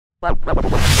Manchester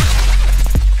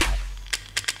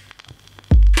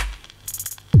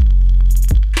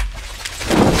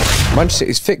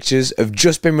City's fixtures have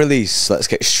just been released, so let's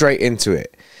get straight into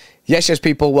it. Yes,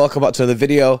 people, welcome back to another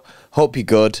video. Hope you're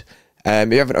good.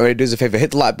 If you haven't already, do us a favour,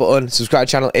 hit the like button, subscribe to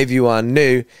the channel if you are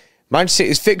new. Manchester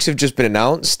City's fixtures have just been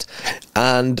announced,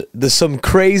 and there's some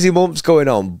crazy months going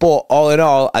on, but all in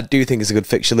all, I do think it's a good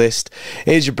fixture list.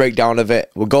 Here's your breakdown of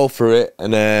it. We'll go through it,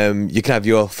 and you can have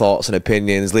your thoughts and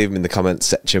opinions. Leave them in the comments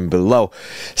section below.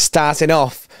 Starting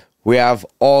off, we have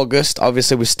August.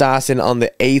 Obviously, we're starting on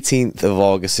the 18th of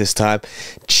August this time.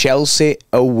 Chelsea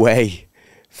away.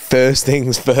 First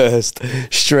things first,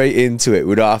 straight into it.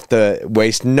 We don't have to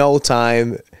waste no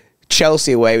time.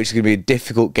 Chelsea away, which is going to be a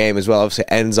difficult game as well. Obviously,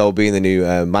 Enzo being the new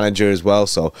manager as well,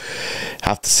 so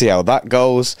have to see how that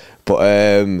goes.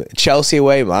 But Chelsea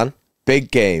away, man.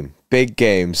 Big game. Big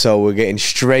game, so we're getting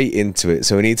straight into it.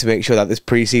 So we need to make sure that this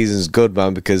pre-season is good,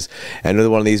 man, because another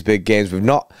one of these big games. We've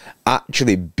not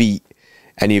actually beat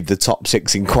any of the top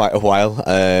six in quite a while.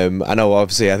 I know,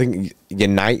 obviously, I think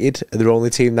United are the only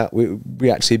team that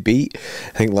we actually beat.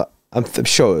 I think I'm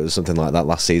sure it was something like that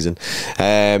last season.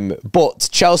 But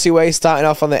Chelsea away starting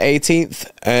off on the 18th.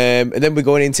 And then we're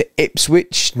going into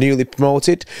Ipswich, newly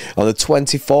promoted, on the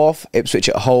 24th. Ipswich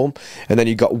at home. And then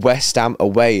you've got West Ham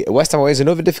away. West Ham away is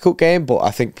another difficult game, but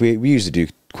I think we usually do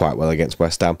quite well against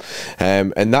West Ham.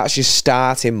 And that's your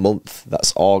starting month.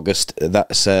 That's August.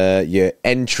 That's your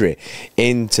entry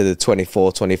into the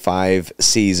 24-25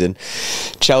 season.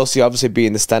 Chelsea obviously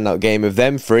being the standout game of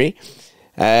them three.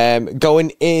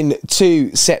 Going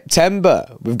into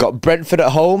September, we've got Brentford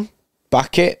at home,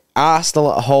 back it,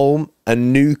 Arsenal at home,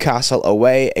 and Newcastle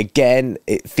away. Again,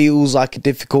 it feels like a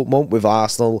difficult month with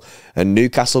Arsenal and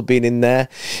Newcastle being in there.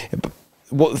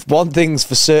 One thing's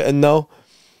for certain, though,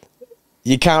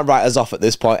 you can't write us off at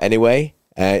this point anyway.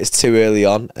 It's too early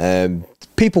on.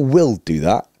 People will do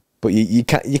that, but you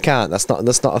can't. That's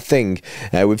not a thing.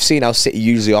 We've seen how City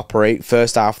usually operate.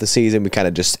 First half of the season, we kind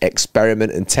of just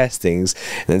experiment and test things,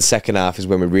 and then second half is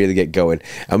when we really get going.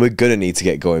 And we're gonna need to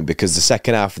get going, because the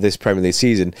second half of this Premier League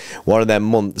season, one of them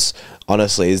months,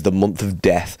 honestly, is the month of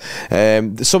death.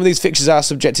 Some of these fixtures are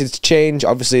subjected to change,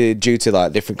 obviously due to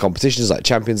like different competitions like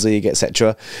Champions League,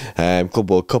 etc. Club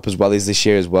World Cup as well is this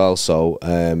year as well. So, do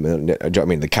you know what I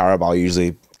mean? The Carabao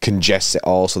usually congests it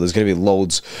all, so there's going to be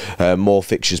loads more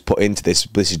fixtures put into this.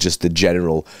 This is just the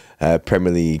general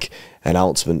Premier League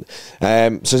announcement.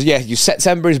 So yeah,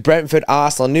 September is Brentford,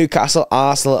 Arsenal, Newcastle.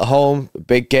 Arsenal at home,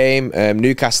 big game.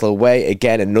 Newcastle away,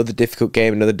 again another difficult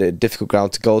game, another difficult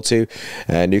ground to go to.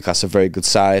 Newcastle, very good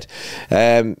side.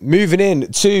 Moving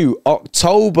in to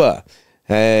October.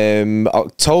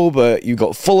 October, you've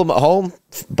got Fulham at home,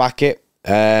 back it.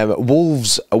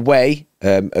 Wolves away,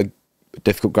 a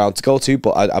difficult ground to go to,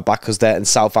 but I back us there. And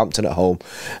Southampton at home.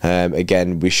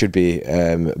 Again, we should be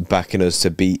backing us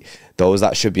to beat those.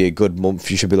 That should be a good month.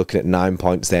 You should be looking at 9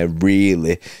 points there,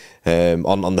 really.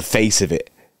 On the face of it,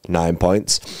 9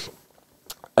 points.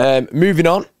 Moving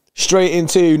on straight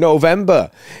into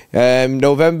November.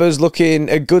 November's looking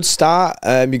a good start.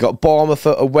 You got Bournemouth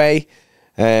away.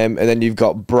 And then you've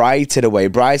got Brighton away.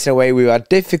 Brighton away, we had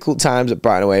difficult times at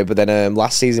Brighton away, but then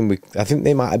last season, I think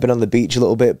they might have been on the beach a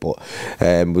little bit, but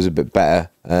was a bit better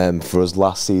for us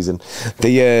last season. So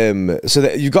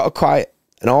you've got quite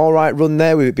an all-right run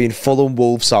there. We've been Fulham,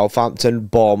 Wolves, Southampton,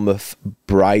 Bournemouth,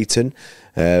 Brighton.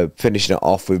 Finishing it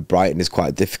off with Brighton is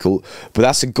quite difficult, but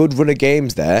that's a good run of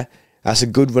games there. That's a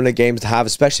good run of games to have,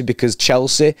 especially because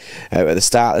Chelsea at the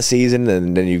start of the season,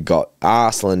 and then you've got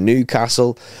Arsenal and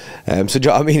Newcastle. So do you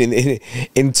know what I mean?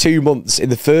 In 2 months, in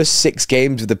the first 6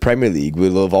 games of the Premier League,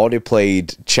 we'll have already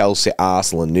played Chelsea,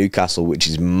 Arsenal, and Newcastle, which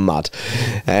is mad.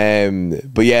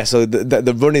 But yeah, so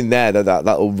the run in there,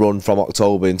 that'll run from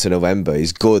October into November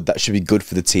is good. That should be good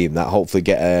for the team. That hopefully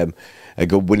get a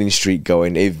good winning streak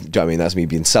going. Do you know what I mean? That's me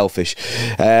being selfish.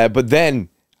 But then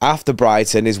after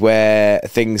Brighton is where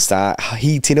things start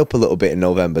heating up a little bit in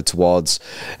November towards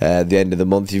the end of the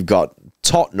month. You've got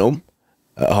Tottenham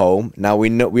at home. Now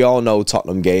we all know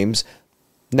Tottenham games,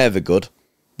 never good.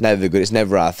 Never good. It's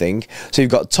never our thing. So you've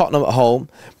got Tottenham at home,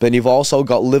 but then you've also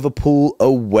got Liverpool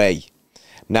away.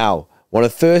 Now, one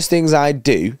of the first things I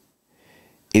do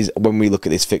is, when we look at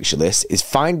this fixture list, is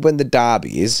find when the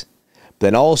derby is,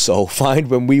 then also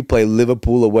find when we play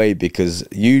Liverpool away, because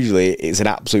usually it's an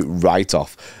absolute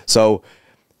write-off. So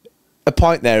a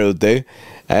point there will do.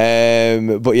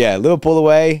 But yeah, Liverpool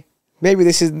away. Maybe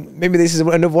this is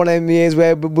another one of them years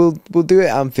where we'll do it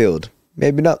at Anfield.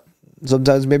 Maybe not.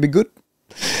 Sometimes maybe good.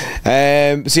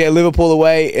 So yeah, Liverpool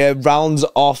away rounds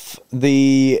off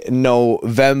the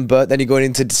November. Then you're going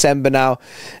into December now.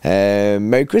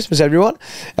 Merry Christmas, everyone.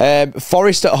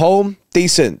 Forest at home,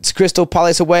 decent. Crystal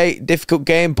Palace away, difficult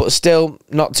game, but still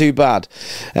not too bad.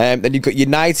 Then you've got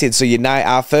United. So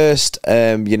our first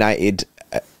United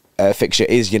fixture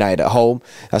is United at home.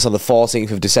 That's on the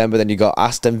 14th of December. Then you got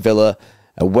Aston Villa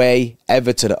away,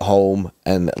 Everton at home,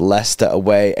 and Leicester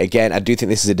away. Again, I do think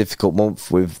this is a difficult month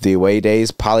with the away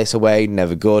days. Palace away,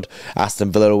 never good.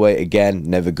 Aston Villa away, again,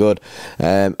 never good.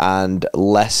 And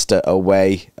Leicester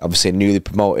away, obviously newly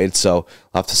promoted, so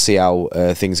I'll have to see how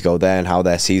things go there and how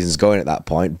their season's going at that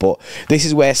point. But this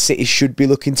is where City should be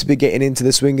looking to be getting into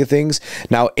the swing of things.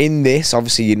 Now, in this,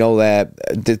 obviously, you know,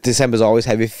 December's always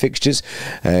heavy fixtures.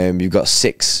 You've got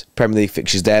 6 Premier League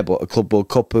fixtures there, but a Club World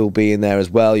Cup will be in there as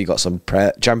well. You've got some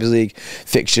Champions League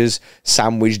fixtures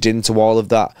sandwiched into all of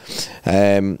that.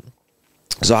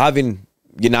 So having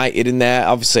United in there,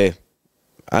 obviously,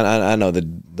 I know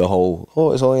the whole,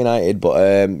 it's all United,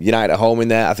 but United at home in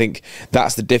there, I think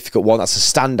that's the difficult one. That's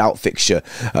a standout fixture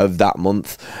of that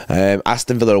month.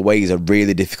 Aston Villa away is a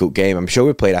really difficult game. I'm sure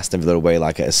we played Aston Villa away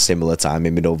like at a similar time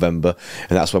in mid-November,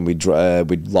 and that's when we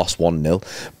lost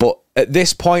 1-0. But at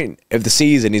this point of the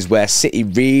season is where City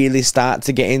really start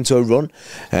to get into a run.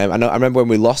 I remember when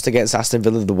we lost against Aston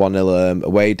Villa the 1-0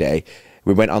 away day,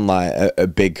 we went on like a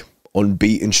big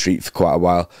unbeaten streak for quite a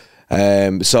while.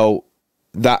 So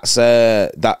that's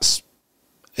a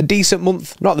decent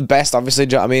month. Not the best, obviously.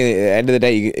 Do you know what I mean? At the end of the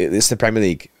day, it's the Premier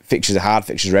League. Fixtures are hard.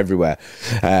 Fixtures are everywhere.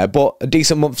 But a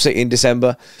decent month for City in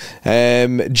December.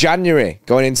 January,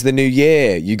 going into the new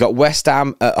year, you got West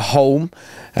Ham at home,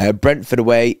 Brentford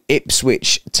away,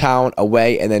 Ipswich Town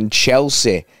away, and then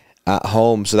Chelsea at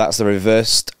home. So that's the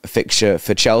reversed fixture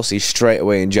for Chelsea straight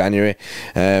away in January.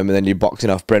 And then you're boxing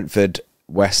off Brentford,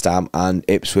 West Ham, and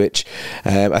Ipswich.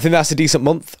 I think that's a decent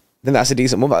month.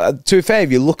 To be fair,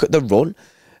 if you look at the run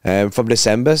from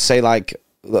December, say like,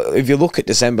 if you look at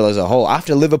December as a whole,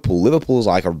 after Liverpool's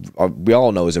like we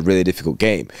all know is a really difficult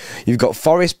game. You've got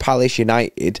Forest, Palace,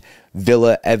 United,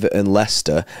 Villa, Everton,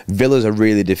 Leicester. Villa's a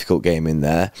really difficult game in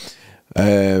there.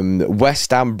 West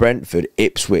Ham, Brentford,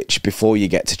 Ipswich before you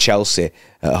get to Chelsea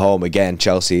at home. Again,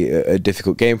 Chelsea, a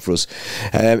difficult game for us.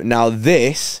 Now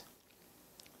this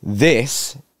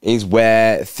is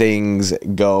where things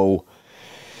go.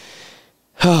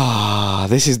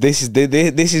 This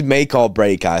is make or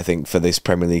break, I think, for this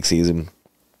Premier League season.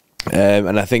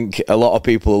 And I think a lot of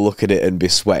people will look at it and be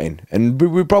sweating. And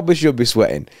we probably should be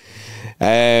sweating.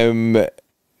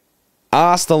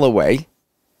 Arsenal away,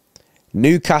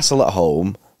 Newcastle at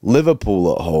home,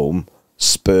 Liverpool at home,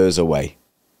 Spurs away.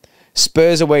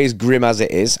 Spurs away is grim as it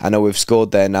is. I know we've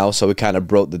scored there now, so we kind of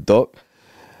broke the duck.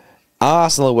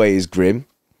 Arsenal away is grim.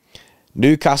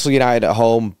 Newcastle United at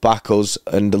home, back us,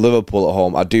 and Liverpool at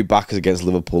home. I do back us against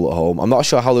Liverpool at home. I'm not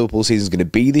sure how Liverpool's season is going to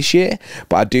be this year,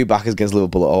 but I do back us against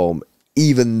Liverpool at home,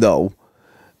 even though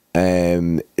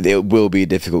it will be a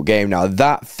difficult game. Now,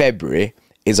 that February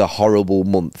is a horrible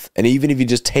month, and even if you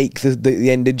just take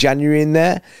the end of January in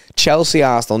there, Chelsea,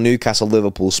 Arsenal, Newcastle,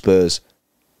 Liverpool, Spurs.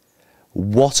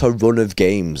 What a run of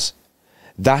games.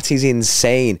 That is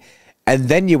insane. And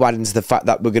then you add into the fact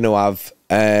that we're going to have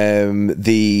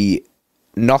the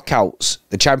knockouts,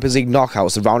 the Champions League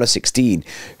knockouts, the round of 16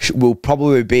 will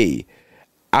probably be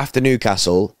after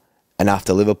Newcastle and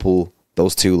after Liverpool,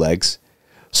 those 2 legs.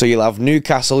 So you'll have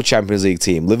Newcastle Champions League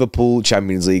team, Liverpool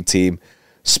Champions League team,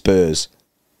 Spurs.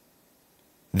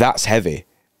 That's heavy.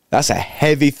 That's a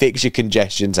heavy fixture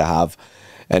congestion to have,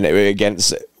 and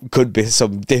against could be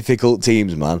some difficult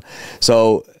teams, man.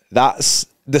 So that's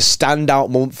the standout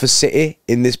month for City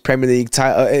in this Premier League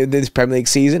title, in this Premier League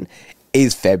season,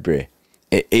 is February.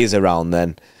 It is around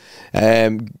then.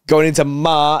 Going into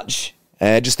March,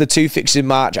 just the 2 fixtures in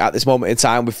March at this moment in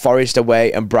time, with Forest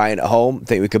away and Brighton at home. I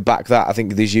think we could back that. I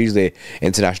think there's usually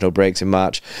international breaks in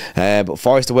March, but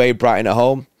Forest away, Brighton at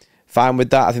home. Fine with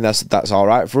that. I think that's all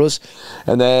right for us.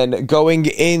 And then going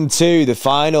into the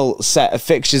final set of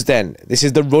fixtures then. This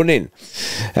is the running.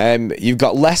 You've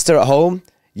got Leicester at home,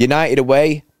 United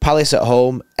away, Palace at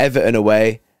home, Everton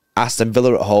away, Aston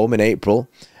Villa at home in April.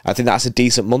 I think that's a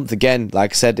decent month. Again,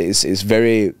 like I said, it's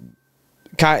very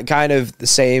kind of the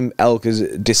same ilk as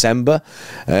December.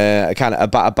 Kind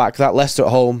of back that. Leicester at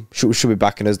home should be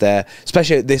backing us there,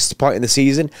 especially at this point in the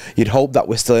season. You'd hope that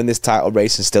we're still in this title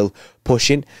race and still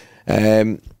pushing,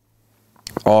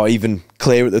 or even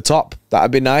clear at the top.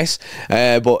 That'd be nice.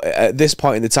 But at this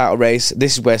point in the title race,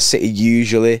 this is where City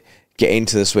usually get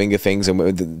into the swing of things, and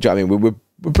do you know what I mean?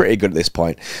 We're pretty good at this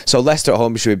point. So Leicester at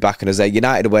home should be backing us there.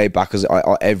 United away, back us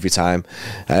every time.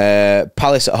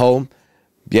 Palace at home,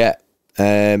 Yeah.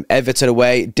 Everton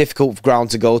away, difficult ground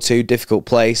to go to, difficult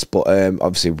place, but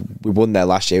obviously we won there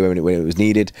last year when it was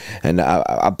needed, and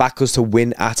I back us to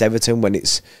win at Everton when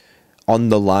it's on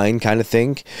the line kind of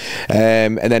thing.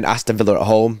 And then Aston Villa at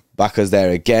home, back us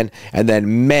there again. And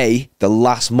then May, the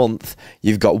last month,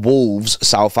 you've got Wolves,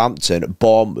 Southampton,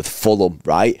 Bournemouth, Fulham,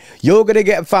 right? You're going to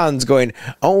get fans going,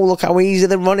 oh, look how easy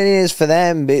the running is for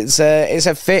them. It's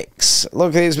a fix.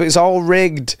 Look, it's all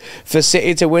rigged for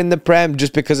City to win the Prem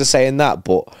just because of saying that.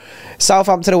 But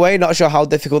Southampton away, not sure how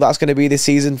difficult that's going to be this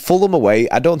season. Fulham away,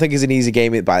 I don't think it's an easy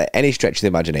game by any stretch of the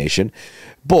imagination.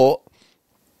 But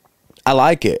I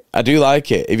like it. I do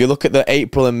like it. If you look at the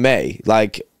April and May,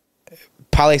 like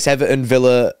Palace, Everton,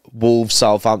 Villa, Wolves,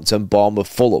 Southampton, Bournemouth,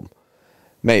 Fulham,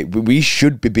 mate, we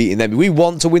should be beating them. We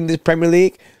want to win the Premier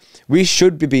League. We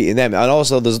should be beating them. And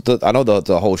also, I know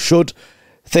the whole should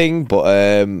thing, but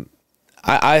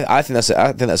I think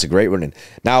that's a great running.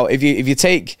 Now, if you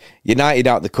take United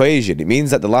out the equation, it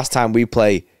means that the last time we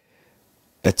play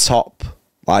a top,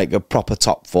 like a proper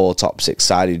top 4, top 6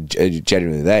 side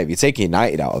generally there. If you're taking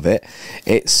United out of it,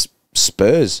 it's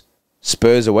Spurs.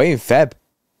 Spurs away in Feb,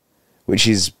 which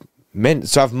is meant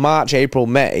to have March, April,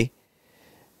 May.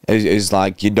 Is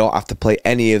like you don't have to play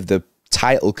any of the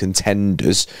title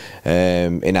contenders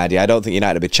in idea. I don't think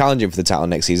United will be challenging for the title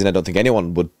next season. I don't think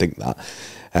anyone would think that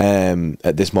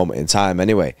at this moment in time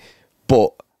anyway.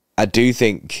 But I do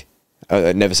think,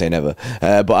 never say never,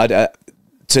 but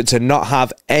to not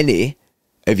have any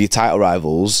of your title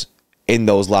rivals in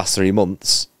those last 3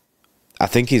 months, I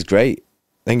think he's great.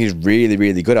 I think he's really,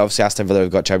 really good. Obviously, Aston Villa have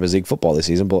got Champions League football this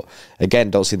season, but again,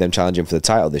 don't see them challenging for the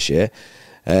title this year.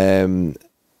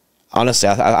 Honestly,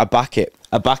 I back it.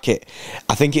 I back it.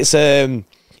 I think it's an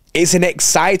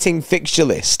exciting fixture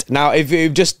list. Now,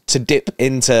 if just to dip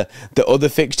into the other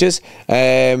fixtures,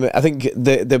 I think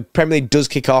the Premier League does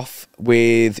kick off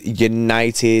with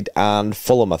United and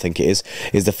Fulham. I think it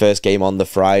is the first game on the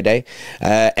Friday.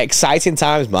 Exciting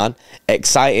times, man.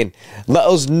 Exciting. Let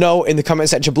us know in the comment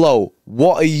section below,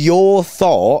 what are your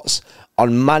thoughts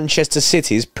on Manchester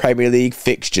City's Premier League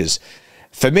fixtures?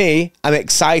 For me, I'm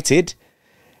excited.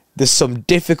 There's some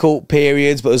difficult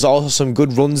periods, but there's also some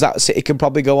good runs that City can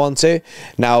probably go on to.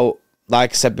 Now,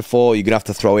 like I said before, you're going to have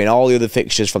to throw in all the other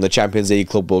fixtures from the Champions League,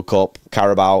 Club World Cup,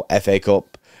 Carabao, FA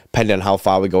Cup, depending on how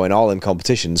far we're going, all in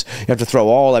competitions. You have to throw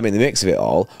all them in the mix of it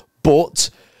all. But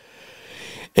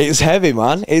it's heavy,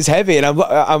 man. It's heavy, and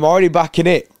I'm already backing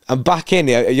it. I'm back in.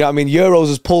 You know what I mean? Euros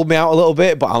has pulled me out a little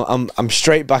bit, but I'm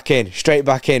straight back in. Straight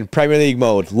back in. Premier League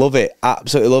mode. Love it.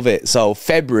 Absolutely love it. So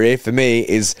February for me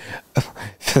is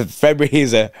February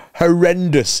is a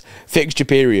horrendous fixture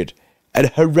period. A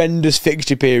horrendous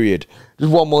fixture period.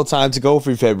 Just one more time to go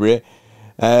through February.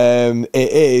 It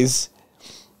is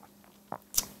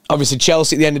obviously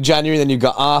Chelsea at the end of January. Then you've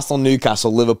got Arsenal,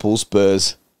 Newcastle, Liverpool,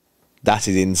 Spurs. That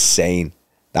is insane.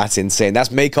 That's insane.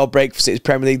 That's make or break for City's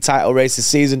Premier League title race this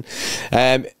season.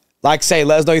 Like I say,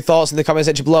 let us know your thoughts in the comment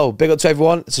section below. Big up to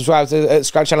everyone. Subscribe to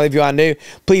the channel if you are new.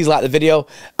 Please like the video,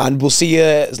 and we'll see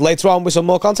you later on with some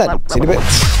more content. See you in a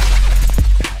bit.